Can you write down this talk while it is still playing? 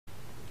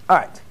All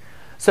right.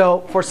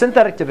 So for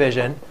synthetic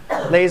division,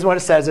 ladies, what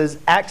it says is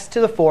x to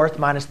the fourth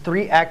minus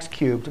 3x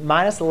cubed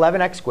minus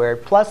 11x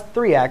squared plus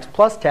 3x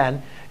plus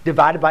 10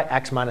 divided by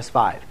x minus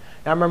 5.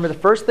 Now remember, the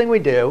first thing we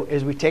do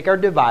is we take our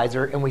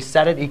divisor and we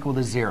set it equal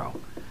to 0.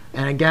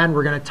 And again,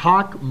 we're going to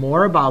talk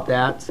more about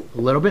that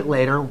a little bit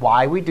later,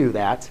 why we do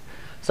that.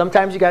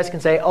 Sometimes you guys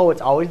can say, oh,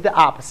 it's always the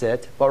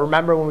opposite. But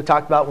remember when we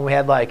talked about when we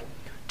had like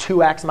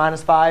 2x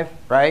minus 5,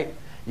 right?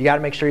 You got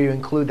to make sure you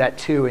include that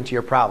 2 into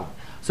your problem.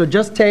 So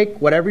just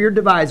take whatever your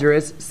divisor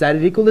is, set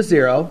it equal to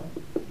 0.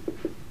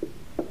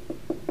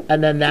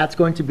 And then that's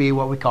going to be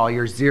what we call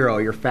your 0,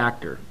 your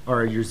factor,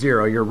 or your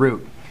 0, your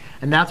root.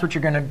 And that's what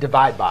you're going to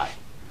divide by.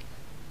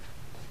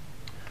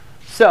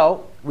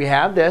 So we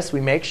have this.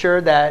 We make sure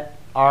that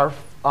our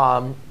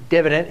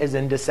dividend is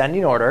in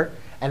descending order,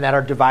 and that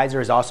our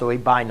divisor is also a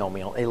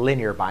binomial, a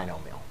linear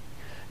binomial.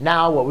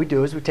 Now what we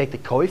do is we take the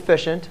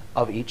coefficient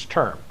of each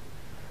term.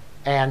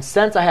 And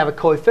since I have a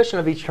coefficient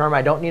of each term,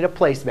 I don't need a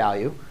place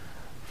value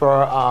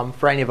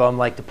for any of them,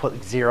 like to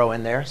put 0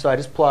 in there. So I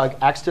just plug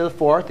x to the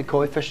fourth, the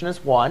coefficient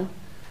is 1.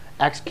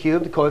 X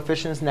cubed, the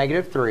coefficient is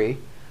negative 3.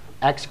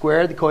 X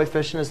squared, the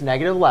coefficient is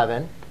negative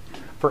 11.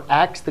 For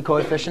x, the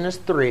coefficient is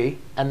 3.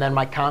 And then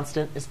my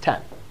constant is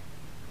 10.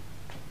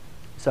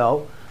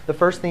 So the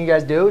first thing you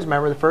guys do is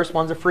remember the first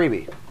one's a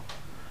freebie.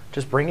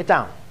 Just bring it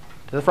down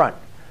to the front.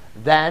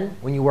 Then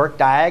when you work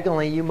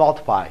diagonally, you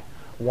multiply.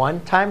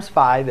 1 times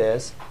 5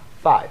 is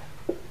 5.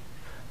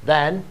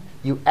 Then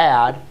you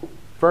add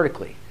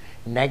vertically.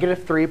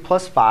 Negative 3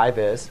 plus 5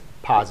 is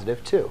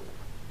positive 2.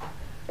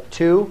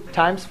 2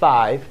 times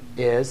 5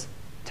 is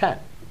 10.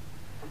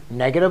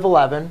 Negative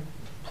 11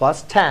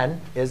 plus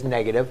 10 is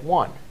negative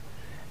 1.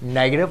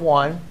 Negative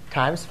 1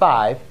 times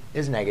 5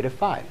 is negative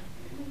 5.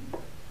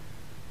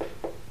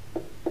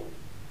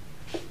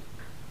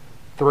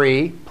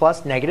 3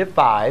 plus negative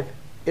 5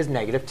 is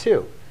negative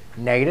 2.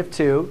 Negative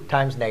 2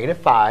 times negative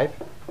 5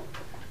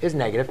 is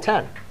negative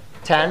 10.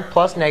 10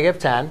 plus negative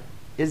 10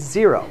 is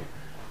 0.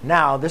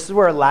 Now, this is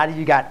where a lot of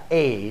you got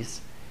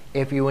A's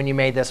when you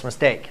made this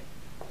mistake.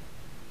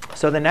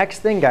 So the next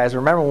thing, guys,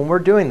 remember when we're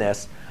doing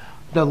this,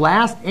 the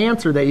last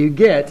answer that you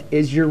get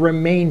is your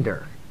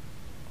remainder.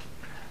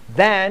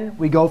 Then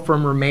we go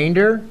from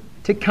remainder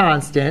to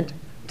constant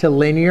to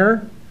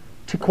linear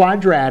to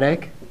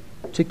quadratic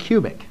to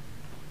cubic.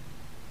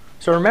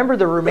 So remember,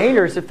 the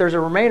remainder is if there's a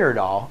remainder at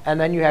all,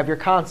 and then you have your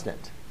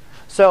constant.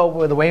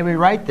 So the way we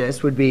write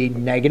this would be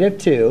negative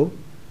 2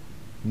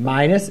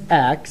 minus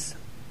x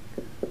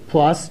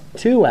plus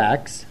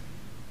 2x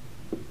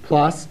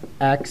plus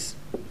x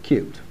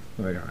cubed.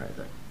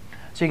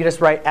 So you can just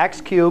write x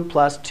cubed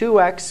plus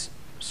 2x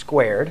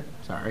squared,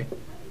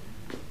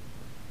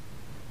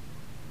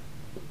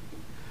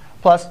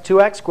 plus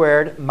 2x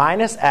squared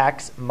minus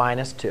x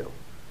minus 2.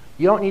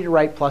 You don't need to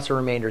write plus or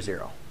remainder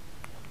 0.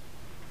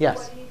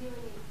 Yes?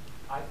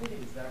 I did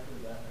exactly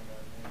that.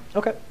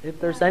 OK.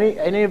 If there's any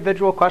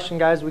individual question,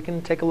 guys, we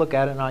can take a look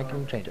at it and I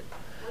can change it.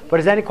 But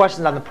is there any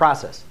questions on the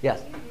process?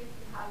 Yes?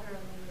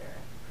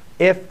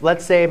 If,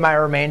 let's say, my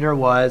remainder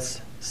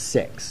was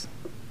 6.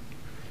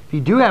 If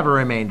you do have a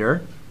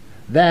remainder,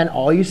 then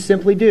all you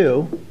simply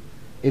do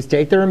is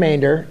take the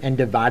remainder and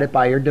divide it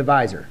by your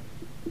divisor.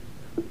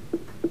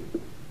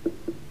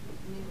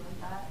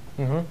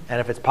 And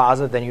if it's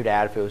positive, then you'd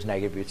add. If it was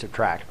negative, you'd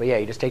subtract. But yeah,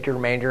 you just take your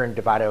remainder and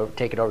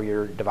take it over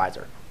your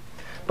divisor.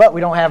 But we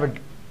don't have a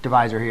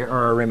divisor here,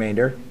 or a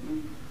remainder,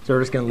 so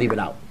we're just going to leave it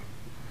out.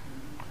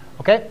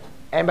 OK?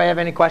 Anybody have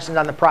any questions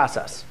on the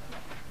process?